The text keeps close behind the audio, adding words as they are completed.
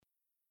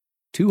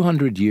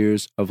200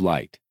 Years of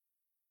Light.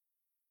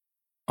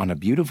 On a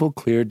beautiful,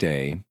 clear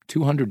day,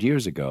 200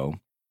 years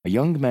ago, a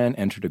young man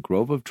entered a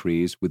grove of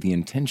trees with the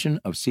intention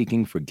of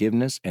seeking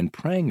forgiveness and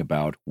praying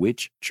about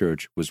which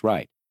church was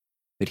right,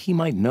 that he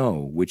might know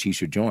which he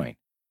should join.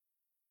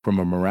 From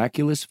a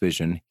miraculous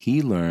vision,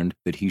 he learned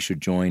that he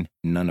should join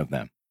none of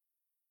them.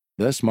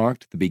 Thus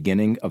marked the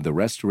beginning of the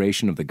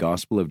restoration of the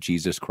gospel of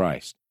Jesus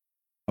Christ,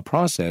 a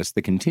process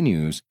that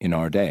continues in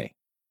our day.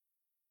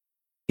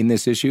 In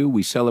this issue,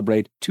 we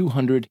celebrate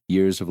 200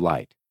 Years of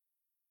Light.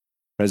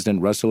 President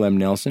Russell M.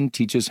 Nelson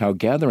teaches how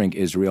gathering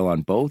Israel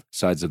on both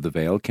sides of the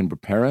veil can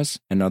prepare us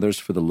and others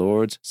for the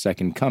Lord's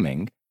second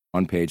coming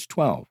on page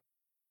 12.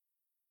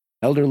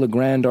 Elder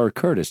LeGrand R.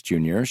 Curtis,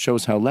 Jr.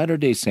 shows how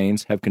Latter-day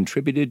Saints have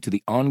contributed to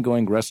the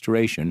ongoing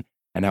restoration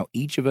and how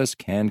each of us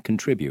can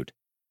contribute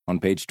on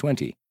page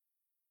 20.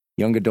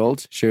 Young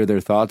adults share their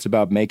thoughts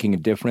about making a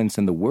difference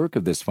in the work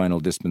of this final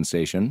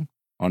dispensation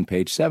on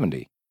page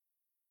 70.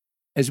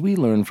 As we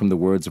learn from the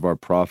words of our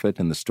prophet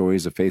and the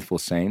stories of faithful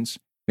saints,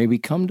 may we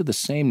come to the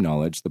same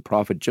knowledge the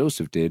prophet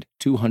Joseph did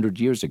 200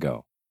 years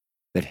ago,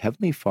 that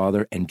Heavenly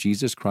Father and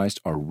Jesus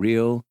Christ are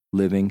real,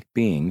 living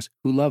beings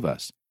who love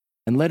us,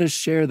 and let us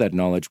share that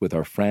knowledge with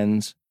our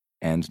friends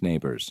and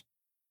neighbors.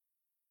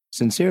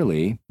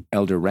 Sincerely,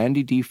 Elder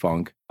Randy D.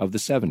 Funk of the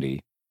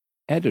 70,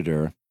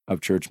 editor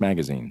of Church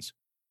Magazines.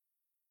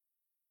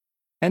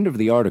 End of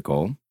the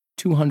article,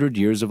 200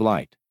 Years of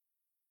Light.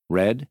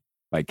 Read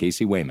by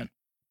Casey Wayman.